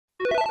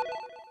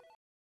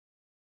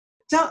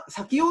じゃあ、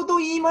先ほど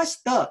言いま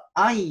した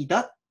AIDA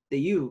って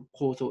いう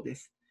構想で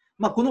す。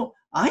この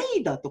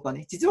AIDAとか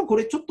ね、実はこ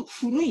れちょっと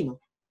古いの。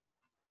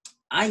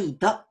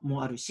AIDA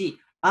もあるし、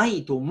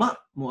AIDA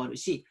もある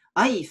し、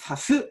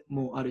AISAS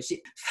もある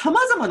し、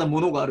様々な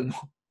ものがあるの。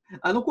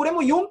これ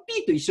も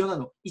 4P と一緒な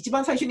の。一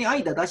番最初に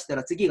AIDA出した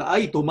ら次が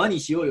AIDAに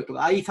しようよと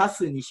か、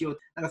AISASにしよう。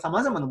なんか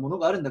様々なもの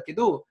があるんだけ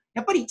ど、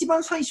やっぱり一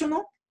番最初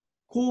の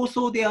構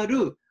想であ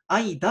る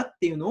AIDAっ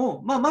ていうの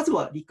を、まず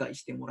は理解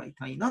してもらい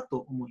たいなと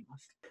思いま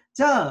す。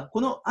じゃあ、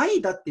この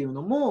AIDAっていう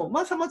のも、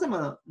様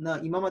々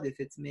な今まで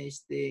説明し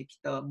てき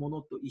たも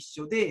のと一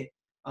緒で、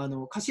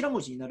頭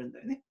文字になるんだ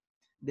よね。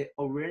で、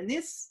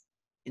awareness,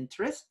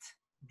 interest,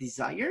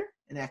 desire,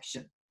 and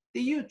action っ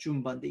ていう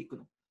順番でいく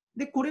の。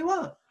で、これ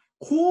は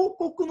広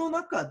告の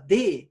中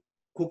で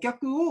顧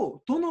客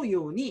をどの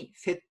ように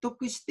説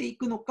得してい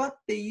くのかっ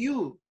てい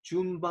う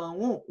順番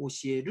を教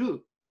え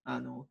る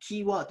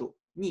キーワード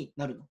に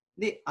なるの。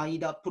で、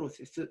AIDAプロ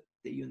セスっ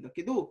ていうんだ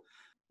けど、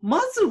ま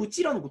ずう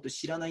ちらのこと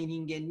知らない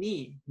人間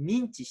に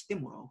認知して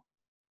もらおう。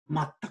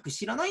全く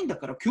知らないんだ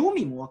から興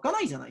味も湧か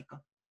ないじゃない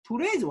か。と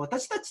りあえず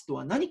私たちと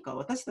は何か、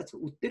私たちが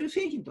売ってる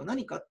製品とは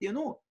何かっていう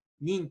のを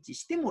認知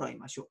してもらい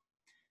ましょう。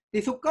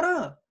で、そこか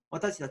ら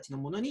私たちの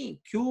もの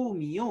に興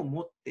味を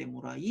持って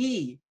もら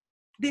い、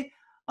で、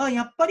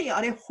やっぱり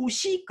あれ欲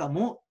しいか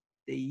もっ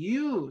てい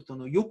うそ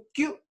の欲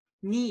求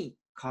に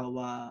変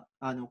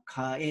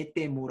え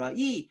てもら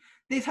い、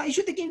で、最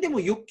終的にでも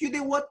欲求で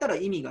終わったら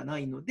意味がな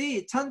いの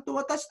で、ちゃんと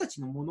私た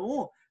ちのもの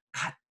を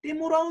買って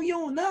もらう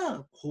よう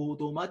な行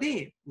動ま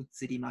で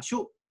移りまし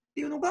ょうっ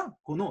ていうのが、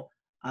この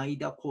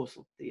AIDA構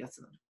想ってや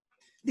つなの。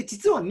で、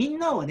実はみん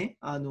なはね、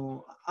あ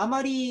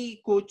ま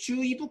り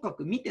注意深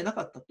く見てな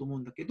かったと思う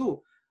んだけ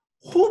ど、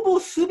ほぼ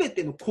すべ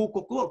ての広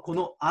告はこ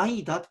の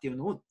AIDAっていう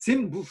のを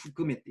全部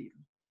含めている。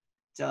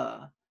じ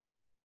ゃあ、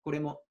これ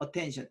も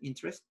attention,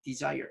 interest,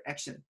 desire,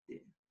 action っ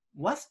て。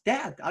What's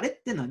that? あれ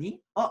って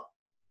何？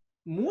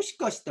もし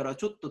かしたら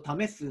ちょっと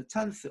試すチ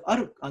ャンスあ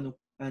る、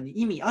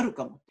意味ある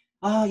かも。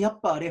やっ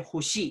ぱあれ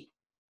欲しい。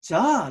じ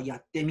ゃあや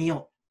ってみよう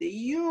って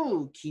い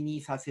う気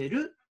にさせ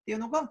るっていう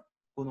のが、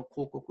この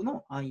広告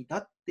のAIDA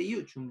って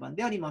いう順番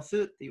でありま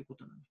すっていうこ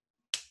となの。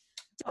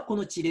じゃあこ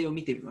の事例を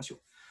見てみましょう。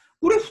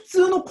これ普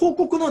通の広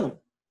告なの。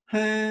へ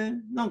ー、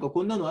なんか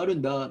こんなのある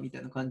んだみた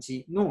いな感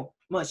じの、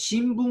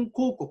新聞広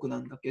告な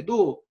んだけ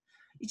ど、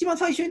一番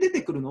最初に出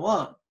てくるの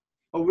は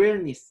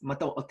awareness ま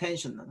たは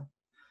attention なの。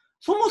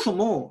そもそ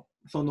も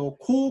その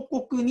広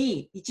告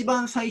に一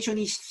番最初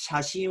に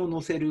写真を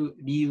載せる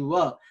理由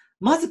は、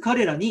まず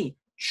彼らに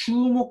注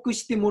目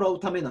してもらう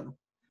ためなの。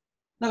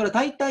だから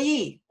大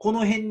体こ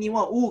の辺に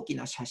は大き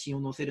な写真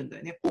を載せるんだ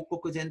よね。広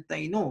告全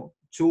体の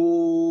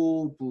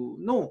上部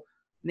の、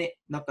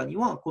中に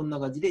はこんな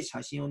感じで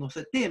写真を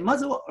載せて、ま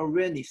ずは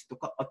awareness と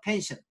か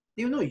attention っ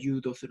ていうのを誘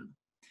導するの。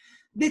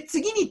で、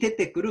次に出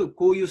てくる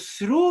こういう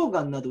スロー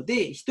ガンなど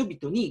で人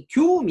々に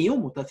興味を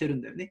持たせる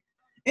んだよね。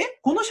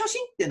この写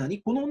真って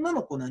何？この女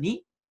の子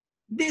何？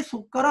で、そ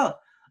こか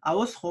ら、I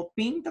was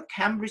hoping the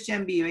Cambridge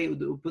MBA would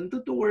open the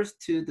doors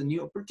to the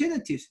new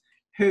opportunities.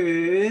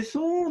 へえ、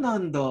そうな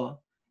んだ。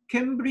ケ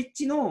ンブリッ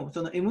ジの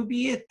その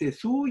MBA って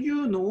そうい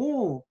うの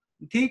を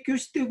提供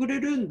してくれ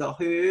るんだ。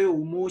へえ、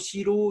面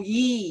白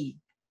い。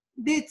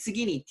で、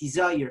次に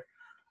desire。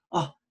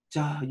じ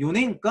ゃあ4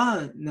年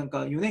間、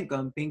4年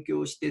間勉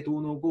強してど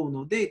うのこう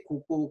ので、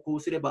こう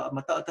すれば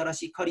また新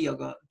しいキャ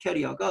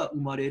リアが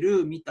生まれ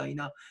るみたい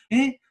な。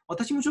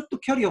私もちょっと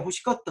キャリア欲し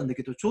かったんだ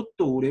けど、ちょっ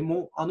と俺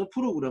も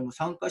プログラム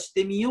参加し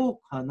てみ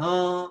ようか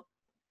な。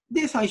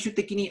で、最終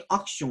的にア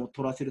クションを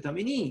取らせるた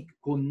めに、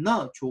こん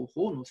な情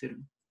報を載せ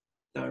る。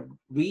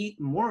read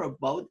more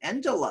about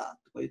Angela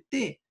とか言っ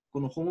て、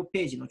このホーム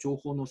ページの情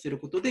報を載せる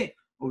ことで、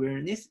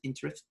awareness,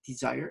 interest,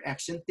 desire,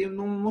 action っていう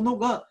もの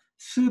が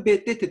全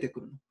て出てく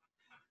るの。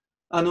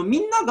み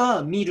んな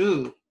が見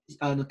る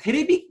テ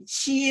レビ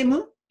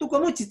CM とか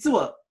も実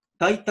は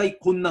大体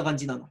こんな感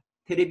じなの。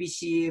テレビ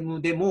CM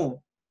で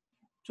も、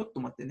ちょっと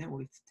待ってね、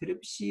俺テレビ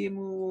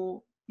CM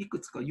をいく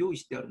つか用意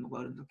してあるのが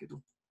あるんだけど、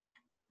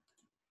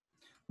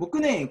僕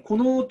ね、こ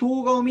の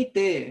動画を見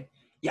て、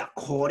いや、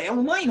これ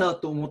うまいな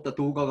と思った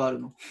動画がある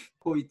の。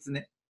こいつ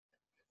ね。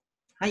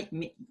はい、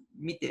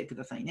見てく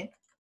ださいね。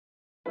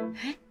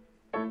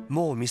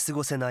もう見過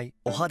ごせない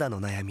お肌の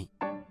悩み。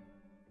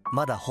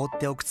まだ放っ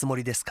ておくつも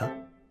りですか？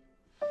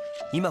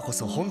今こ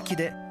そ本気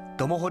で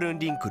ドモホルン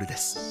リンクルで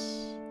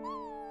す。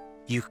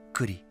ゆっ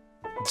くり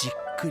じっ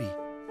くり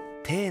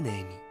丁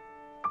寧に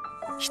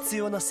必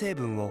要な成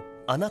分を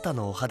あなた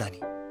のお肌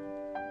に、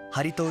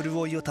張りと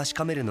潤いを確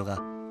かめるの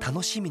が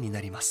楽しみにな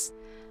ります。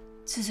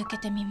続け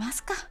てみま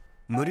すか。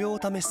無料お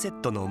試しセ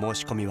ットのお申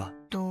し込みは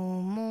ド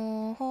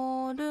モ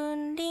ホル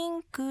ンリ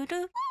ンク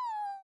ル。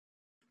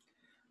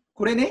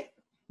これね、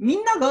み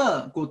んな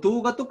が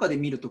動画とかで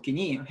見るとき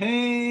に、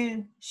へ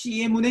ー、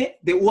CM ね、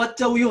で終わっ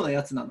ちゃうような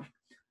やつなの。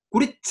こ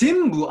れ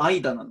全部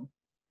AIDAなの。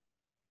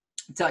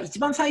じゃあ一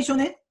番最初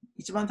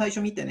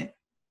見てね。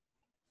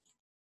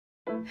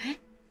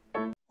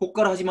こっ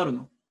から始まる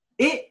の。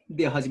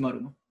で始ま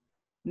るの。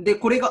で、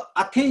これが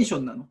アテンショ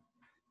ンなの。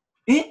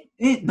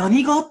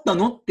何があった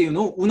のっていう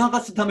のを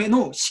促すため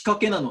の仕掛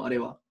けなの、あれ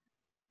は。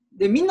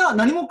で、みんな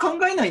何も考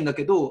えないんだ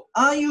けど、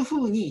ああいう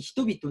風に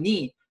人々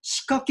に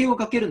仕掛けを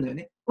かけるんだよ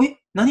ね。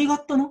何があ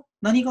ったの？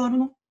何がある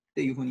の？っ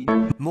ていう風に。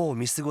もう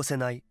見過ごせ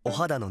ないお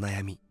肌の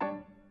悩み。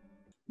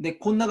で、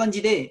こんな感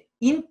じで、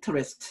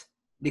interest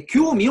で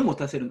興味を持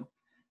たせるの。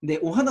で、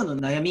お肌の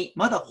悩み、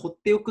まだ放っ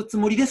ておくつ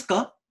もりです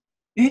か？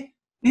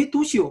ど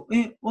うしよう。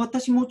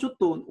私もちょっ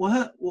と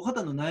お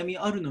肌の悩み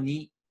あるの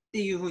にって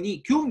いう風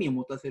に興味を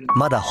持たせるの。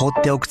まだ放っ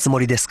ておくつも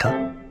りですか？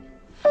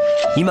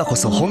今こ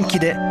そ本気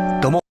で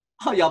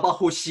やば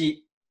欲しい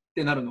っ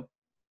てなるの。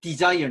デ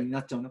ザイアにな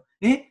っちゃうの。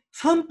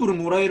サンプル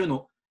もらえる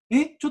の？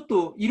ちょっ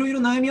といろい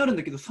ろ悩みあるん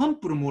だけど、サン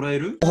プルもらえ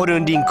る？ホル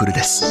ンリンクルで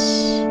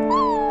す。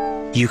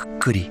ゆっ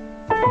くり、じっ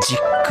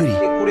くり、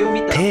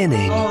丁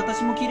寧に、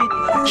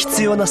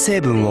必要な成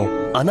分を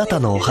あなた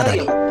のお肌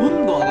に、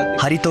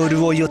張りと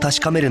潤いを確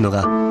かめるの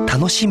が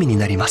楽しみに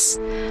なりま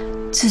す。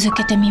続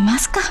けてみま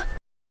すか。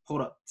ほ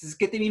ら、続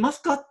けてみま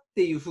すかっ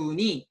ていう風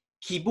に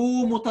希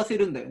望を持たせ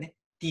るんだよね。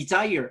デ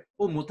ザイア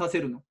を持た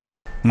せるの。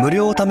無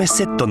料お試し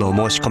セットの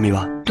お申し込み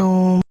は、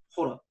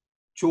ほら、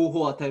情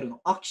報を与えるの。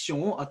アクショ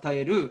ンを与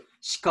える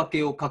仕掛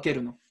けをかけ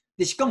るの。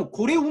で、しかも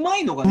これうま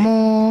いのがね、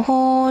モ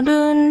ホ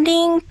ルン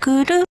リン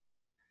クル。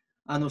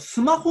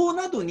スマホ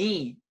など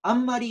にあ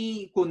んま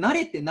り慣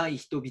れてない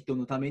人々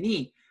のため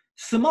に、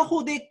スマ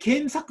ホで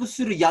検索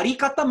するやり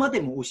方まで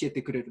も教え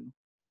てくれるの。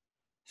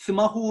ス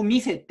マホを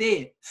見せ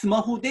て、ス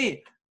マホ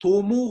で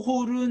トモ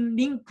ホルン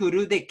リンク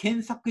ルで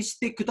検索し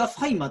てくだ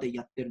さいまで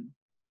やってるの。っ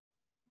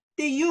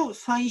ていう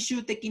最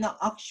終的な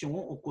アクション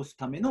を起こす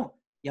ための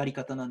やり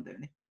方なんだよ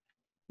ね。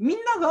みん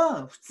な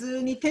が普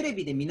通にテレ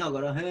ビで見な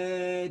がら、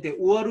へーで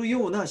終わる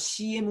ような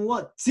CM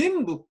は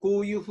全部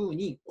こういう風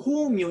に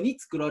巧妙に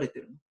作られて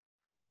るの。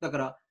だか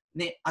ら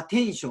ね、アテ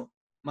ンション、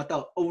また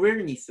アウェ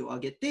ルネスを上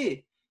げ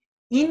て、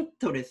イン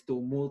トレスト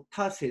を持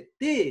たせ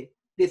て、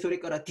で、それ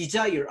からデ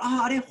ザイ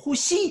ア、あれ欲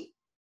しい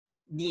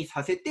に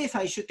させて、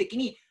最終的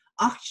に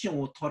アクショ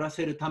ンを取ら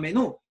せるため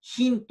の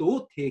ヒント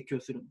を提供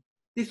するの。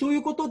で、そうい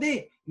うこと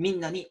でみん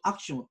なにア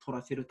クションを取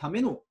らせるた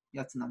めの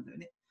やつなんだよ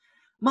ね。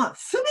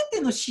すべ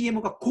ての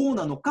CM がこう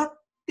なのか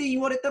って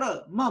言われた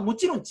ら、も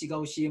ちろん違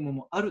う CM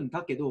もあるん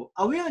だけど、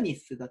アウェアネ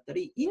スだった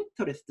り、イン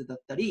トレストだ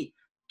ったり、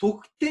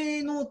特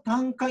定の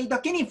段階だ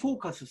けにフォー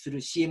カスす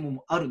る CM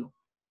もあるの。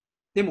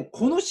でも、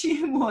この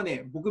CM は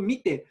ね、僕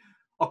見て、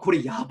こ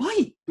れやば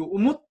いと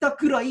思った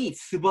くらい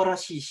素晴ら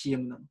しい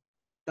CM なの。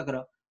だか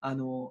ら、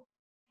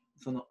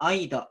その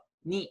AIDA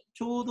に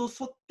ちょうど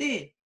沿っ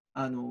て、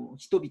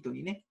人々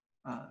にね、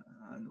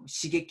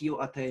刺激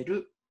を与え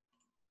る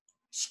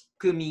仕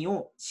組み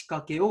を、仕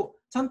掛けを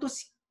ちゃんと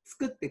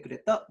作ってくれ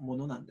たも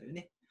のなんだよ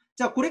ね。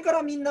じゃあこれか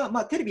らみんな、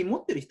テレビ持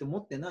ってる人持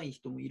ってない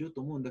人もいる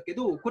と思うんだけ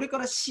ど、これか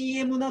ら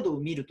CM などを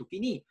見るとき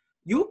に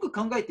よく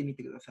考えてみ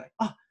てください。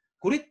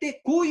これっ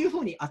てこういう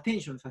ふうにアテ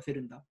ンションさせ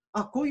るんだ。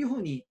こういうふ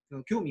うに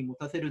興味持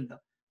たせるん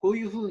だ。こう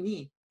いうふう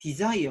にデ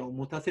ザイアを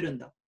持たせるん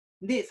だ。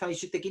で、最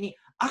終的に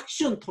アク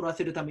ション取ら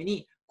せるため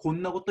にこ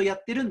んなことや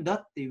ってるんだ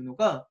っていうの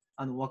が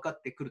分か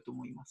ってくると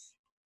思います。